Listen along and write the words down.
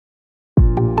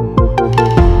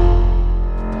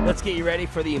Let's get you ready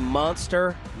for the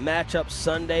monster matchup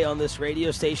Sunday on this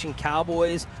radio station.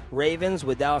 Cowboys, Ravens,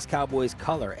 with Dallas Cowboys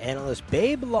color analyst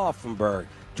Babe Laufenberg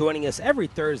joining us every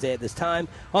Thursday at this time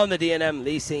on the D&M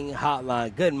Leasing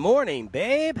Hotline. Good morning,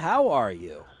 Babe. How are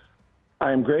you?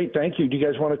 I'm great, thank you. Do you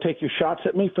guys want to take your shots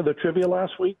at me for the trivia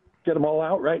last week? Get them all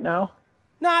out right now?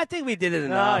 No, I think we did it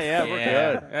enough. Oh, yeah,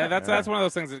 we're good. That's one of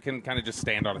those things that can kind of just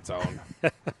stand on its own.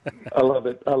 I love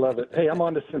it. Hey, I'm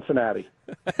on to Cincinnati.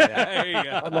 There you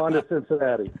go. I'm on to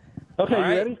Cincinnati. Okay, All right.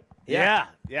 You ready?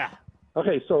 Yeah.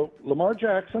 Okay, so Lamar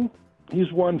Jackson,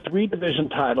 he's won 3 division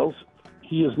titles.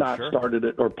 He has not started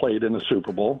it or played in a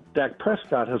Super Bowl. Dak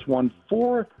Prescott has won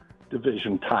 4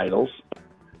 division titles.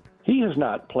 He has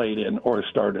not played in or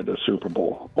started a Super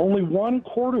Bowl. Only one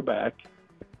quarterback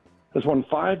has won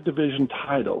 5 division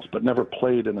titles but never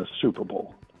played in a Super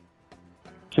Bowl.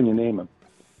 Can you name him?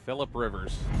 Phillip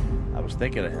Rivers. I was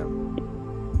thinking of him.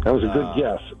 That was a good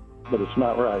guess, but it's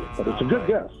not right. But it's a good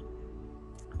guess.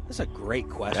 That's a great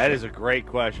question. That is a great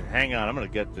question. Hang on, I'm going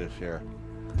to get this here.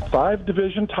 5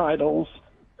 division titles,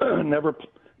 never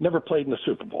played in the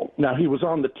Super Bowl. Now, he was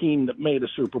on the team that made a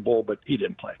Super Bowl, but he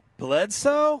didn't play.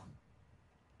 Bledsoe?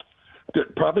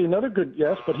 Good, probably another good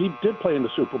guess, but he did play in the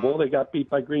Super Bowl. They got beat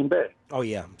by Green Bay. Oh,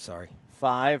 yeah, I'm sorry.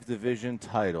 5 division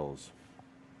titles.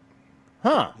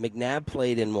 Huh. McNabb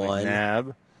played in one.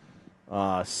 McNabb.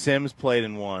 Sims played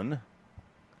in one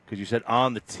because you said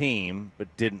on the team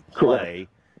but didn't play. Correct.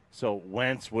 So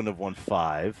Wentz wouldn't have won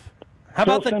 5. How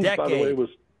about the Sims, decade? by the way, was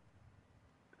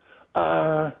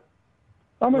the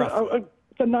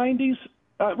 90s.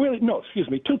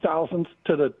 2000s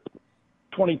to the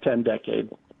 2010 decade.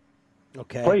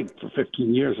 Okay. Played for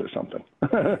 15 years or something.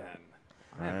 Do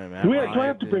I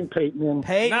have to bring Peyton in?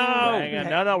 Peyton?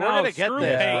 No, we're going to get screw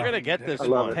this. Peyton. We're going to get this I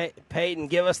love one. it. Peyton,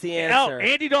 give us the Oh, answer.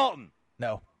 Andy Dalton.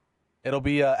 No. It'll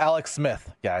be Alex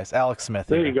Smith, guys. Alex Smith.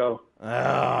 There you go. Oh,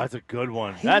 that's a good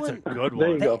one. He That's won- a good There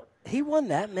one. you go. He won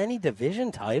that many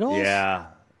division titles? Yeah.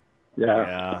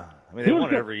 Yeah. I mean, they He was won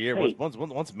it good. every year. Hey.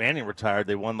 Once Manning retired,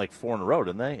 they won like 4 in a row,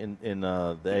 didn't they? In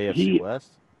the AFC He-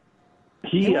 West.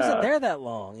 He wasn't there that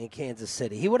long in Kansas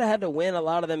City. He would have had to win a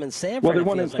lot of them in San Francisco. Well, they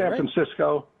won in San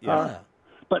Francisco. Yeah.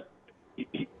 But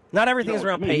Not everything's You know,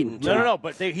 around to me, Peyton. No.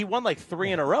 But he won like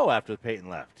 3 in a row after Peyton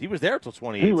left. He was there until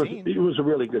 2018. he was a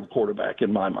really good quarterback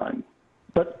in my mind,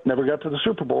 but never got to the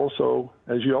Super Bowl. So,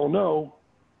 as you all know,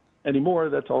 anymore,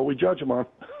 that's all we judge him on.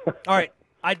 All right.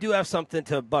 I do have something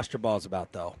to bust your balls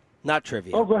about, though. Not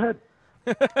trivia. Oh, go ahead.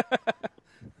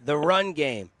 The run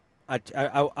game.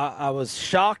 I was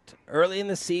shocked early in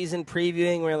the season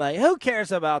previewing. We're like, who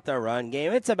cares about the run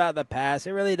game? It's about the pass.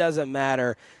 It really doesn't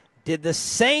matter. Did the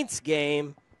Saints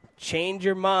game change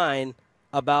your mind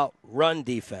about run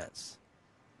defense?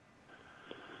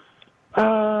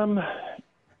 Don't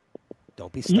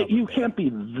be stubborn. You can't be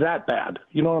that bad.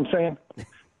 You know what I'm saying?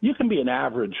 You can be an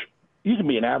average. You can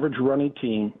be an average running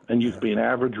team, and you can be an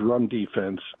average run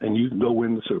defense, and you can go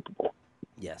win the Super Bowl.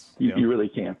 Yes. You really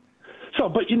can. So,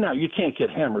 but you can't get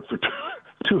hammered for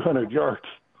 200 yards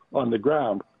on the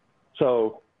ground.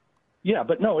 So, yeah,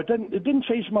 but no, it didn't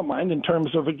change my mind in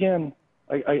terms of, again,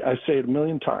 I say it a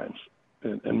million times,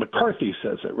 and McCarthy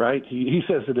says it, right? He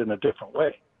says it in a different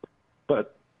way.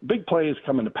 But big plays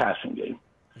come in the passing game.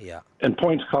 Yeah. And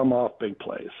points come off big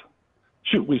plays.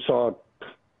 Shoot, we saw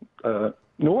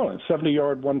New Orleans,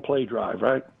 70-yard one-play drive,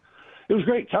 right? It was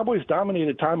great. Cowboys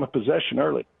dominated time of possession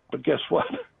early. But guess what?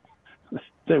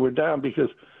 They were down because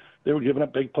they were giving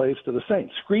up big plays to the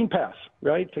Saints. Screen pass,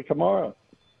 right, to Kamara.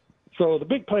 So the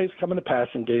big plays come in the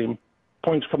passing game.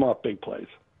 Points come off big plays.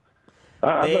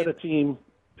 I let a team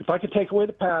 – if I could take away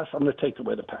the pass, I'm going to take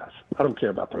away the pass. I don't care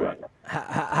about the run.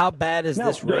 How bad is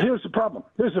this? Here's the problem.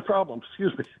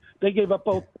 Excuse me. They gave up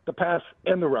both the pass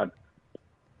and the run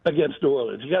against New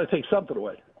Orleans. You got to take something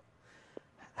away.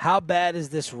 How bad is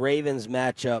this Ravens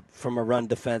matchup from a run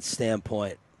defense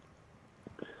standpoint?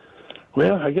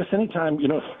 Well, I guess anytime,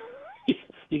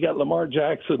 you got Lamar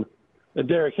Jackson and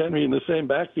Derrick Henry in the same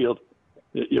backfield,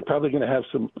 you're probably going to have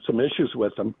some issues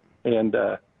with them. And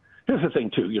here's the thing,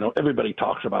 too. Everybody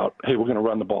talks about, hey, we're going to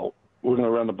run the ball. We're going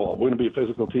to run the ball. We're going to be a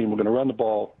physical team. We're going to run the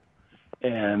ball.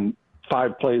 And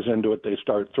 5 plays into it, they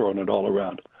start throwing it all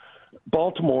around.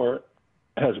 Baltimore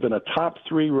has been a top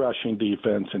 3 rushing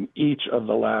defense in each of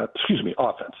the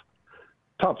offense.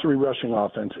 Top 3 rushing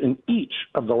offense in each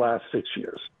of the last 6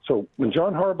 years. So when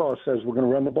John Harbaugh says we're going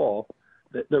to run the ball,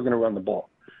 they're going to run the ball.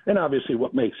 And obviously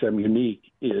what makes them unique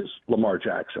is Lamar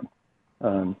Jackson.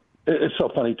 It's so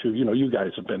funny, too. You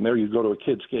guys have been there. You go to a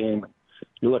kid's game,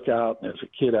 you look out, and there's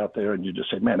a kid out there, and you just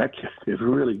say, man, that kid is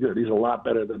really good. He's a lot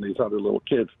better than these other little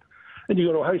kids. And you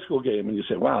go to a high school game, and you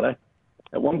say, wow,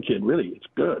 At one kid, really, it's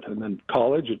good. And then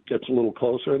college, it gets a little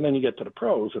closer, and then you get to the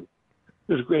pros, and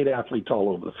there's great athletes all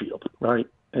over the field, right?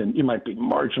 And you might be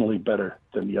marginally better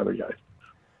than the other guys.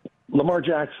 Lamar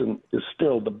Jackson is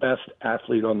still the best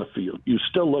athlete on the field. You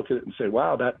still look at it and say,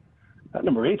 wow, that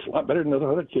number 8's a lot better than the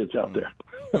other kids out there,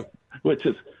 which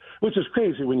is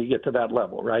crazy when you get to that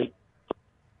level, right?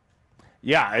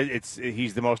 Yeah,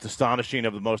 he's the most astonishing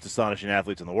of the most astonishing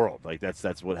athletes in the world. Like that's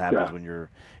what happens when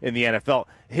you're in the NFL.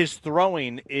 His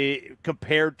throwing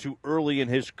compared to early in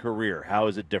his career, how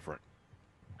is it different?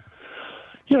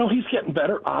 He's getting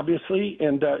better, obviously,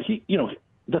 and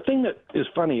the thing that is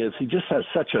funny is he just has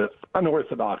such a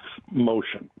unorthodox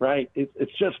motion, right?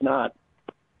 It's just not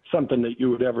something that you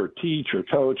would ever teach or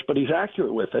coach, but he's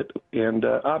accurate with it, and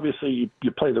obviously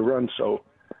you play the run so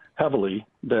heavily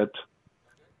that.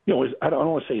 I don't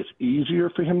want to say it's easier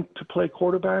for him to play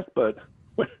quarterback, but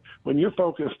when you're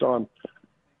focused on,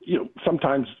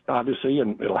 sometimes obviously,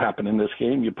 and it'll happen in this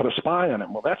game, you put a spy on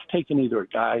him. Well, that's taking either a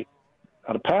guy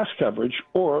out of pass coverage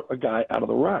or a guy out of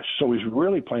the rush. So he's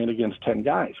really playing against 10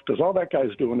 guys because all that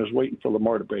guy's doing is waiting for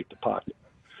Lamar to break the pocket.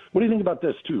 What do you think about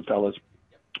this too, fellas?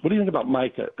 What do you think about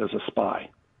Micah as a spy?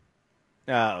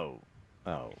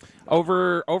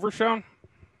 Overshown?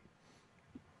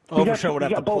 Overshown would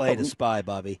have to play to spy,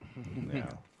 Bobby. Yeah.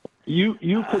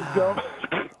 You could go.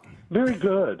 Very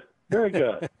good. Very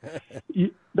good.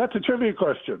 That's a trivia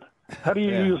question. How do you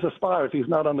use a spy if he's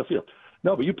not on the field?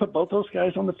 No, but you put both those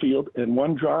guys on the field, and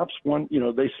one drops,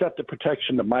 they set the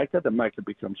protection to Micah, then Micah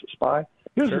becomes a spy.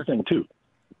 Here's the thing, too.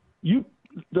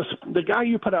 The guy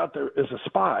you put out there as a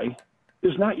spy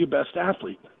is not your best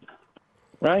athlete,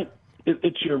 right?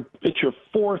 It's your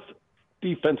fourth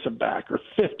defensive back or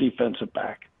fifth defensive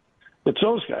back. It's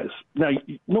those guys. Now,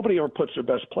 nobody ever puts their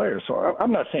best player, so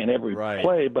I'm not saying every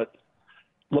play, but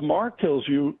Lamar kills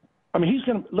you. I mean, he's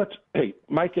going to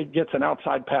Micah gets an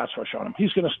outside pass rush on him.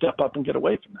 He's going to step up and get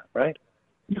away from that, right?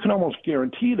 You can almost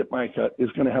guarantee that Micah is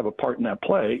going to have a part in that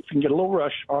play. If you can get a little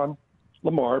rush on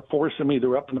Lamar, force him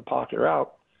either up in the pocket or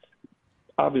out,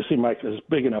 obviously Micah is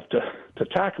big enough to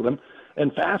tackle him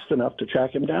and fast enough to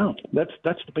track him down. That's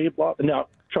the Babe Laufenberg. Now,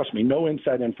 trust me, no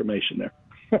inside information there.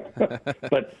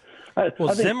 But I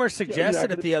think, Zimmer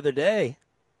suggested it the other day.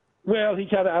 Well, he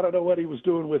kind of, I don't know what he was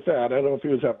doing with that. I don't know if he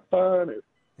was having fun or.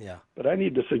 Yeah. But I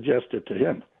need to suggest it to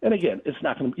him. And again, you're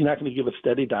not going to give a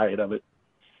steady diet of it.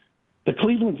 The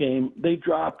Cleveland game, they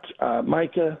dropped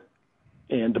Micah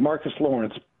and DeMarcus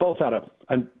Lawrence both out of,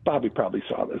 and Bobby probably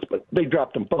saw this, but they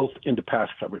dropped them both into pass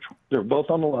coverage. They're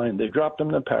both on the line. They dropped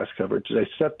them in pass coverage.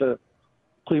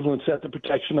 Cleveland set the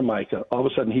protection to Micah. All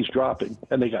of a sudden he's dropping,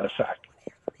 and they got a sack.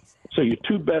 So your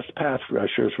two best pass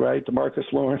rushers, right,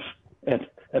 DeMarcus Lawrence and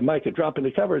Micah drop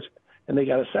into coverage, and they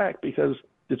got a sack because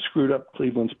it screwed up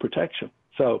Cleveland's protection.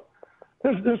 So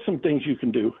there's some things you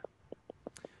can do.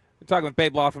 We're talking with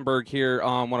Babe Laufenberg here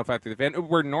on 105 Through the Fan.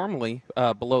 We're normally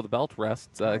below the belt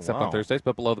rests, except on Thursdays,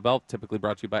 but below the belt, typically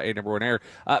brought to you by A #1 Air.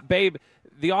 Babe,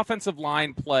 the offensive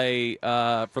line play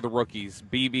for the rookies,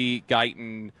 Beebe,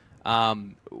 Guyton,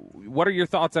 what are your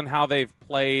thoughts on how they've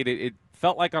played? It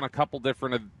felt like on a couple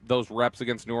different of those reps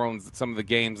against New Orleans that some of the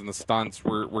games and the stunts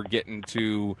were getting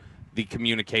to the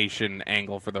communication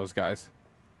angle for those guys.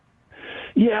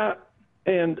 Yeah,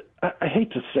 and I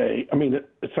hate to say, I mean,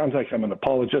 it sounds like I'm an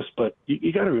apologist, but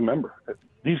you got to remember,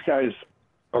 these guys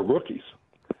are rookies.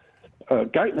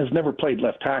 Guyton has never played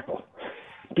left tackle.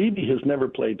 Beebe has never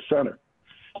played center.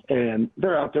 And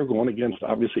they're out there going against,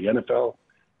 obviously, NFL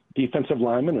defensive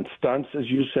linemen and stunts, as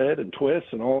you said, and twists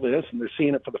and all this, and they're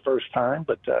seeing it for the first time.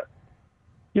 But,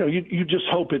 you just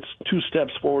hope it's 2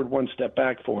 steps forward, 1 step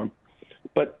back for him.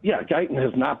 But, yeah, Guyton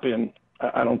has not been,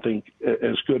 I don't think,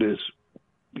 as good as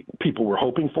people were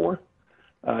hoping for.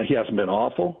 He hasn't been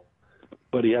awful,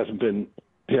 but he hasn't been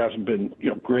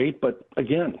great. But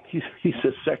again, he's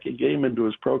his second game into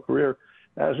his pro career,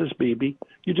 as is Beebe.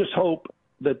 You just hope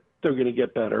that they're going to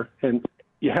get better, and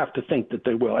you have to think that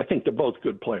they will. I think they're both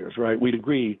good players, right? We'd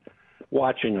agree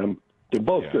watching them. They're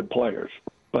both good players.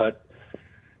 But,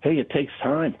 hey, it takes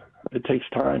time. It takes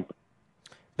time.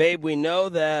 Babe, we know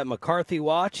that McCarthy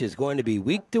Watch is going to be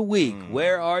week to week.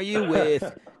 Where are you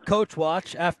with Coach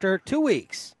Watch after 2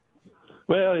 weeks?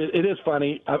 Well, it is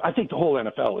funny. I think the whole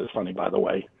NFL is funny, by the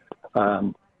way.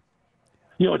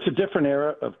 It's a different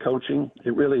era of coaching.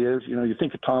 It really is. You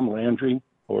think of Tom Landry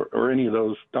or any of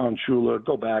those, Don Shula,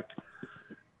 go back.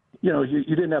 You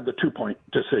didn't have the 2-point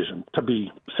decision to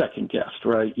be second-guessed,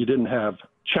 right? You didn't have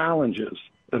challenges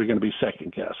that are going to be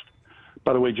second-guessed.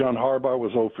 By the way, John Harbaugh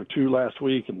was 0 for 2 last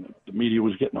week, and the media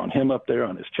was getting on him up there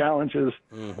on his challenges.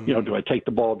 Mm-hmm. Do I take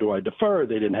the ball? Do I defer?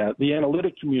 They didn't have the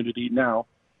analytic community now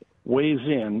weighs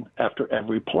in after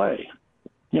every play.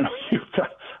 You know,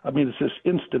 it's this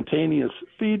instantaneous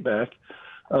feedback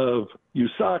of you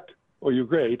suck or you're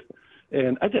great.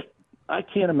 And I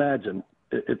can't imagine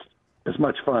it's as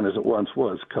much fun as it once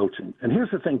was coaching. And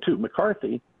here's the thing, too.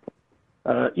 McCarthy,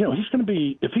 he's going to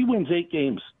be, if he wins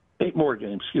 8 more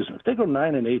games, if they go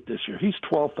 9-8 this year, he's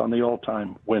 12th on the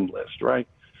all-time win list, right?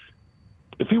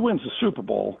 If he wins the Super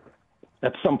Bowl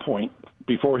at some point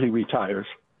before he retires,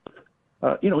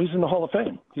 he's in the Hall of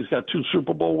Fame. He's got 2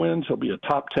 Super Bowl wins. He'll be a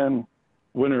top 10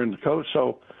 winner in the coach.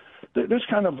 So there's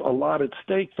kind of a lot at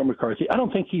stake for McCarthy. I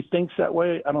don't think he thinks that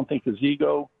way. I don't think his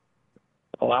ego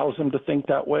allows him to think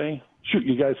that way. Shoot,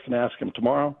 you guys can ask him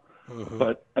tomorrow. Mm-hmm.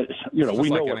 But, we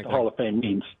know what the Hall of Fame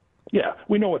means. Yeah,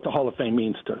 we know what the Hall of Fame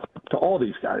means to all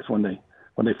these guys when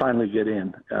they finally get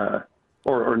in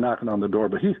or knocking on the door.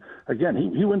 But he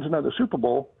wins another Super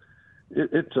Bowl.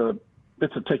 It's a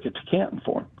ticket to Canton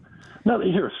for him. Now,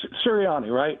 here,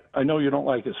 Sirianni, right? I know you don't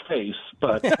like his face,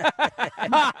 but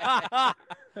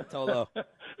Tolo.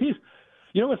 You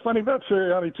know what's funny about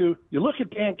Sirianni, too? You look at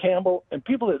Dan Campbell, and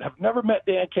people that have never met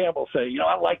Dan Campbell say,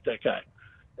 I like that guy.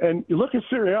 And you look at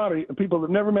Sirianni, and people that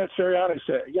have never met Sirianni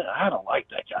say, I don't like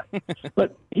that guy.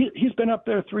 But he's been up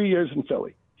there 3 years in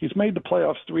Philly. He's made the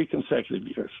playoffs 3 consecutive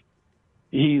years.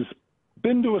 He's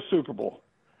been to a Super Bowl,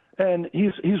 and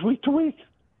he's week to week.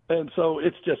 And so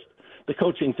it's just the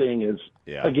coaching thing is,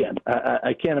 again,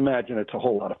 I can't imagine it's a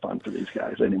whole lot of fun for these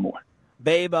guys anymore.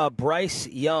 Babe, Bryce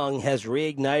Young has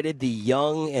reignited the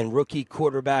young and rookie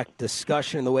quarterback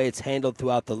discussion and the way it's handled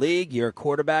throughout the league. You're a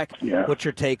quarterback. Yeah. What's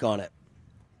your take on it?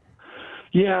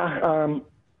 Yeah,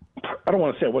 I don't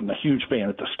want to say I wasn't a huge fan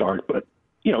at the start, but,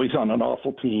 he's on an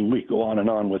awful team. We go on and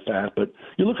on with that. But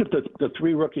you look at the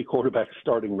 3 rookie quarterbacks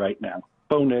starting right now,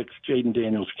 Bo Nix, Jaden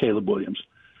Daniels, Caleb Williams.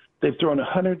 They've thrown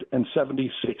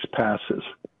 176 passes.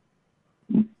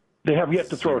 They have yet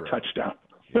to throw a touchdown.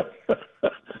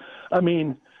 I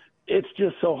mean, it's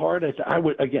just so hard.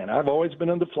 I've always been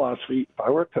in the philosophy, if I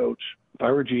were a coach, if I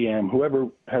were a GM, whoever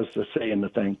has the say in the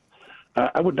thing,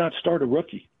 I would not start a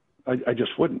rookie. I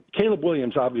just wouldn't. Caleb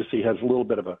Williams obviously has a little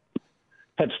bit of a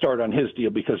head start on his deal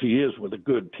because he is with a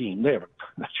good team. The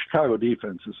Chicago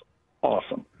defense is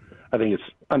awesome. I think it's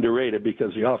underrated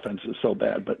because the offense is so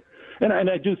bad. And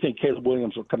I do think Caleb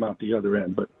Williams will come out the other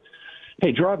end. But,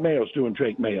 hey, Gerard Mayo's doing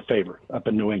Drake May a favor up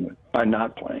in New England by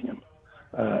not playing him.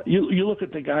 You look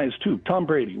at the guys, too. Tom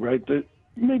Brady, right?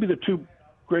 Maybe the 2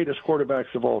 greatest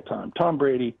quarterbacks of all time. Tom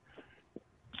Brady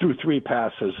threw 3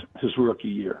 passes his rookie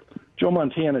year. Joe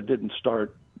Montana didn't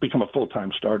become a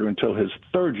full-time starter until his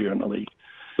 3rd year in the league.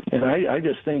 And I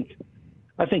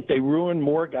think they ruin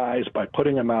more guys by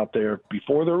putting them out there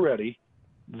before they're ready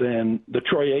than the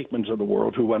Troy Aikmans of the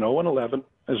world who went 0-11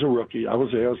 as a rookie. I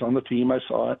was there. I was on the team. I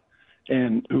saw it.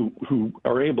 And who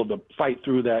are able to fight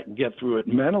through that and get through it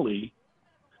mentally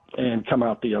and come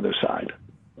out the other side.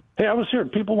 Hey, I was here.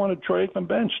 People wanted Troy Aikman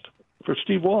benched for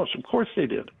Steve Walsh. Of course they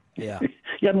did. Yeah.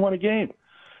 He hadn't won a game.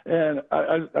 And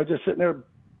I just sitting there,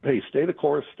 hey, stay the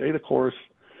course.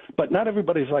 But not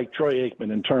everybody's like Troy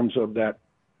Aikman in terms of that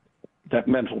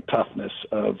mental toughness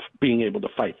of being able to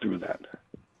fight through that.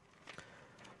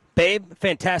 Babe,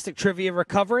 fantastic trivia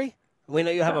recovery. We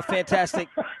know you have a fantastic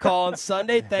call on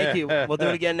Sunday. Thank you. We'll do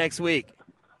it again next week.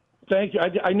 Thank you.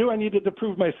 I knew I needed to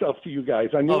prove myself to you guys.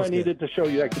 I knew I needed to show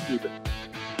you I could do this.